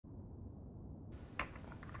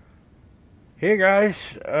Hey guys,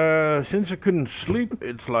 since I couldn't sleep,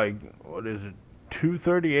 it's like, what is it,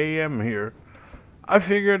 2:30 a.m. here. I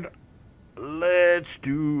figured, let's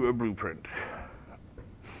do a blueprint.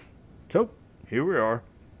 So, here we are.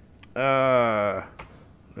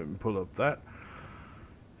 Let me pull up that.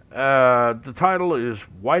 The title is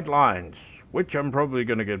White Lines, which I'm probably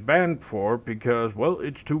gonna get banned for because, well,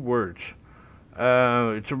 it's 2 words.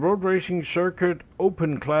 It's a road racing circuit,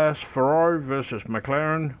 open class, Ferrari versus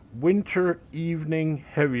McLaren, winter, evening,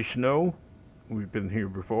 heavy snow. We've been here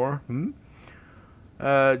before.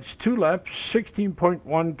 It's 2 laps,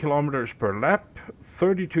 16.1 kilometers per lap,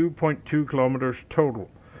 32.2 kilometers total.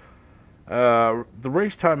 The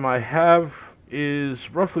race time I have is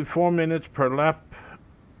roughly 4 minutes per lap,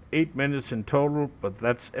 8 minutes in total, but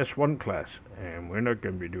that's S1 class, and we're not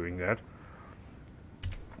going to be doing that.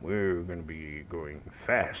 We're going to be going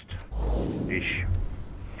fast-ish,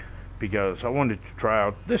 because I wanted to try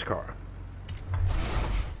out this car.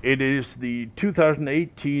 It is the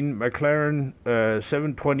 2018 McLaren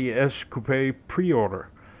 720S Coupe Pre-Order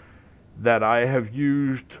that I have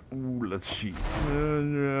used, let's see,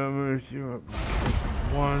 0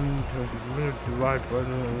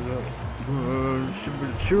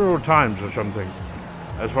 times or something,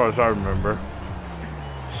 as far as I remember.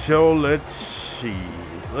 So let's see.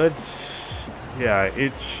 Yeah,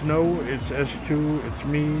 it's snow, it's S2, it's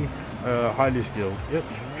me, highly skilled. Yes,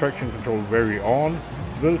 traction control very on,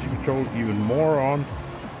 stability control even more on,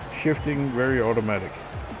 shifting very automatic.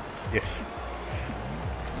 Yes.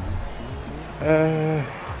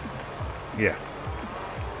 Yeah.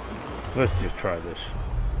 Let's just try this.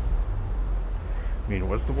 I mean,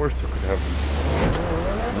 what's the worst that could happen?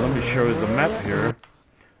 Let me show you the map here.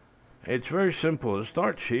 It's very simple. It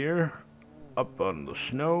starts here, up on the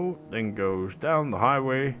snow, then goes down the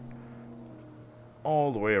highway,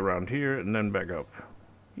 all the way around here, and then back up.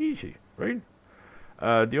 Easy, right?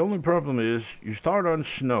 The only problem is, you start on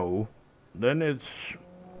snow, then it's,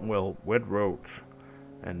 well, wet roads.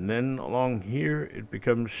 And then along here, it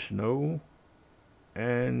becomes snow.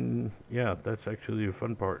 And yeah, that's actually the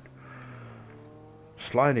fun part.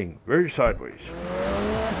 Sliding very sideways.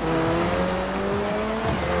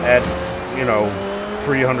 At,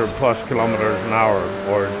 300 plus kilometers an hour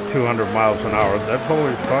or 200 miles an hour. That's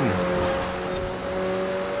always fun.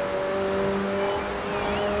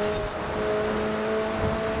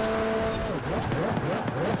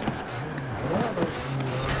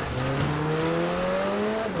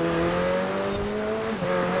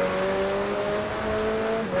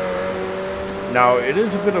 Now, it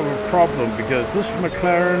is a bit of a problem because this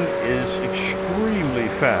McLaren is extremely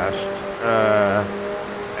fast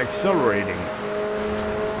accelerating.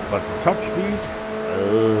 But the top speed,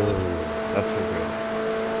 that's so good.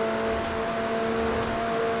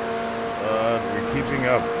 We're keeping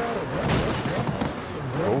up.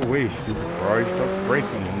 Oh wait, stupid Ferrari, stop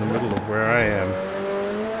braking in the middle of where I am.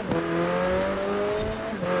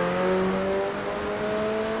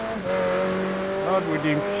 But we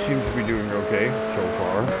seem to be doing okay so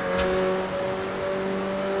far.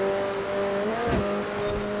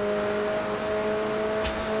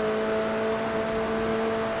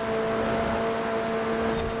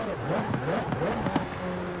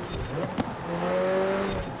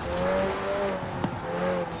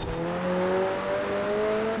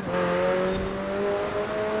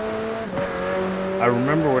 I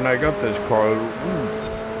remember when I got this car,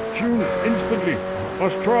 June, instantly,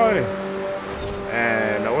 must try.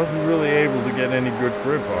 And I wasn't really able to get any good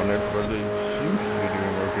grip on it, but it seems to be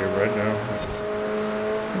doing okay right now.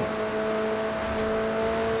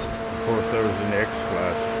 Of course, there was an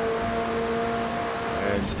X-Class.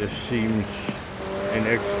 And it just seems, in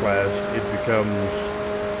X-Class, it becomes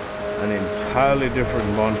an entirely different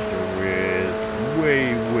monster with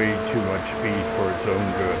way too much speed for its own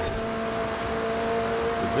good.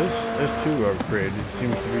 This S2 upgrade, it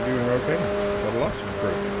seems to be doing okay. Got lots of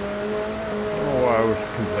grip. Oh, I was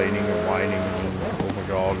complaining and whining, and oh my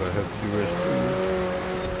god, I have to do S2.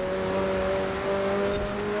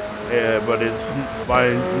 Yeah, but it's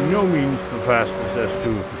by no means the fastest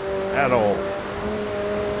S2 at all.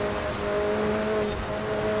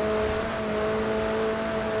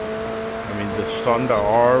 I mean, the Thunder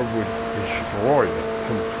R would destroy it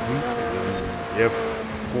completely. The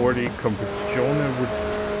F40 Competizione would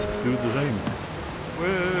do the same.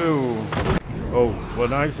 Whoa! Oh,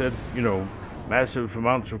 when I said, massive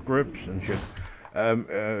amounts of grips and shit,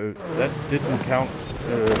 that didn't count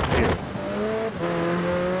here.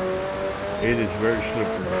 It is very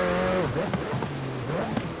slippery.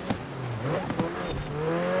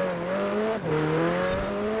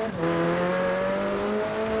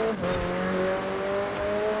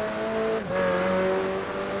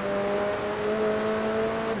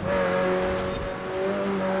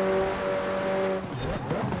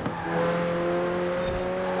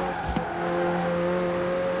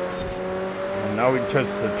 now we touched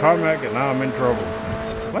the tarmac and now I'm in trouble.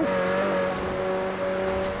 What?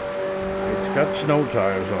 It's got snow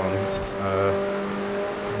tires on,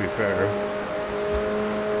 to be fair.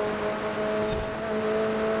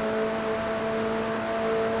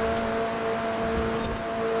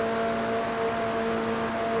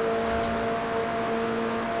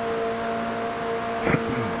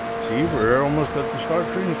 See, we're almost at the start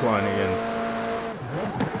finish line again.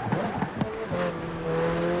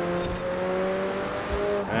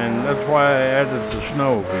 And that's why I added the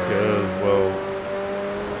snow, because, well,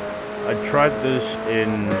 I tried this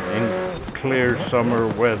in clear summer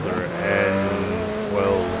weather, and,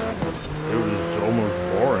 well, it was almost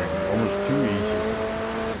boring, almost too easy.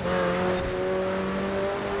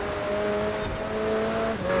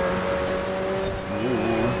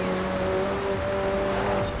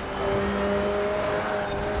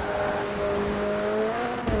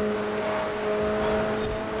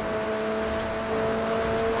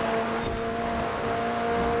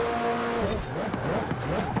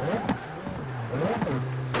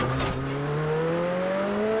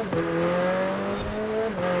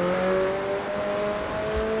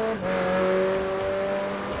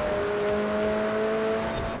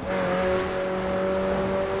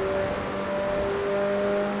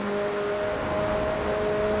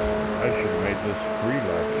 I should have made this 3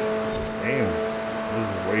 laps. Damn, this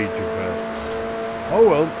is way too fast. Oh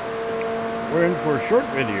well, we're in for a short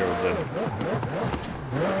video then.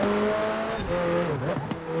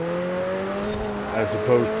 As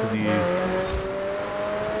opposed to the,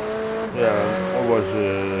 what was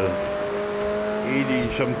it,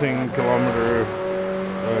 80-something kilometer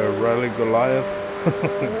Rally Goliath.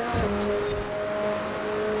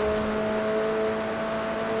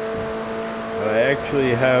 I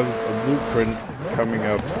actually have a blueprint coming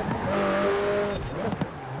up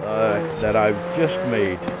that I've just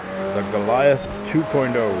made, the Goliath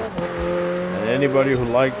 2.0. And anybody who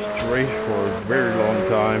likes to race for a very long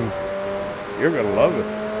time, you're gonna love it.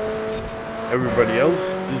 Everybody else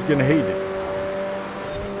is gonna hate it.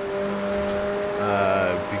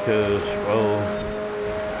 Because, well,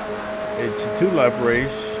 it's a 2-lap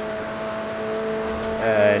race.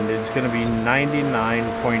 And it's going to be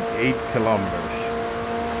 99.8 kilometers.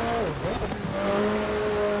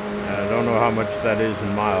 I don't know how much that is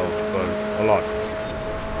in miles, but a lot.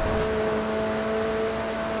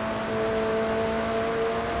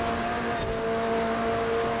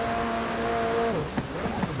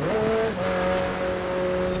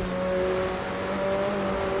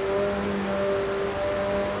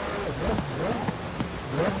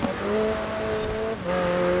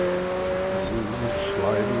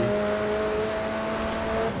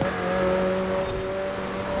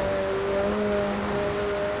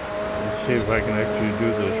 See if I can actually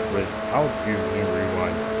do this without using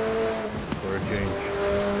rewind for a change.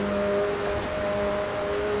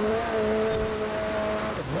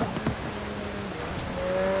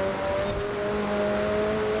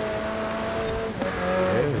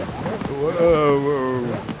 Whoa.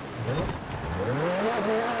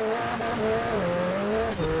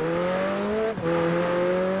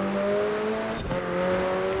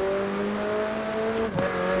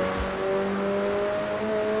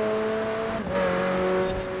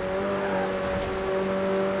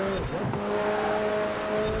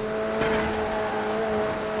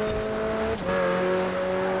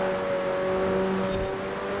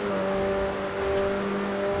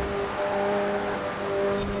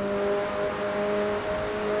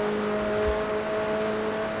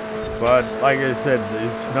 But like I said,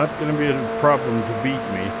 it's not going to be a problem to beat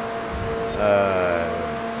me.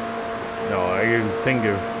 No, I can think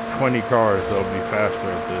of 20 cars that'll be faster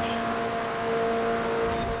at this.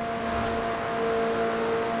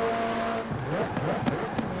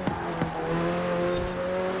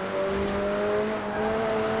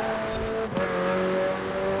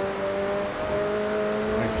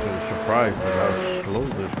 I'm actually surprised at how slow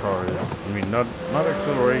this car is. I mean, not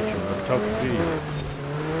acceleration, but top speed.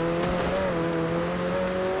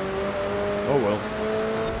 Oh well.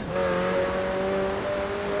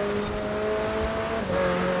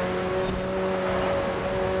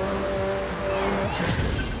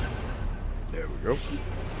 There we go.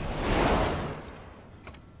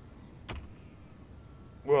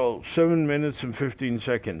 Well, 7 minutes and 15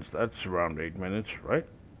 seconds. That's around 8 minutes, right?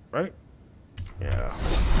 Right? Yeah.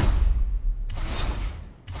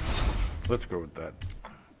 Let's go with that.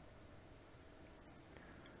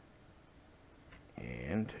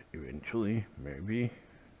 And eventually, maybe,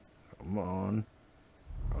 come on,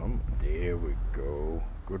 there we go,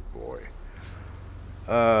 good boy.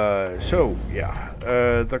 So yeah,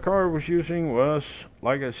 the car I was using was,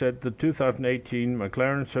 like I said, the 2018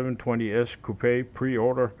 McLaren 720S Coupe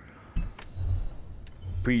pre-order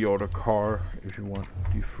car, if you want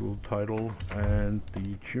the full title. And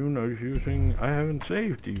the tune I was using, I haven't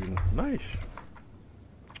saved even. Nice.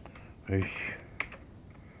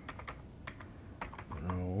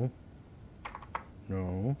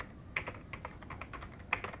 No.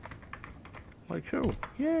 Like so.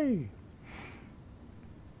 Yay.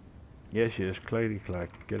 Yes, clacky clack.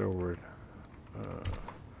 Get over it.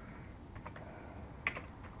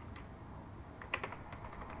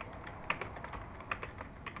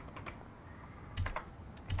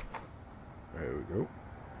 There we go.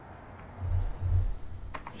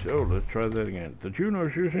 So let's try that again. The tune I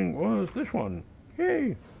was using was this one.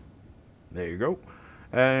 Yay! There you go.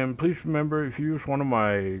 And please remember, if you use one of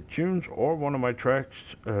my tunes or one of my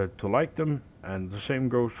tracks, to like them. And the same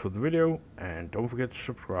goes for the video. And don't forget to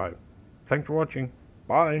subscribe. Thanks for watching.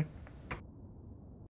 Bye.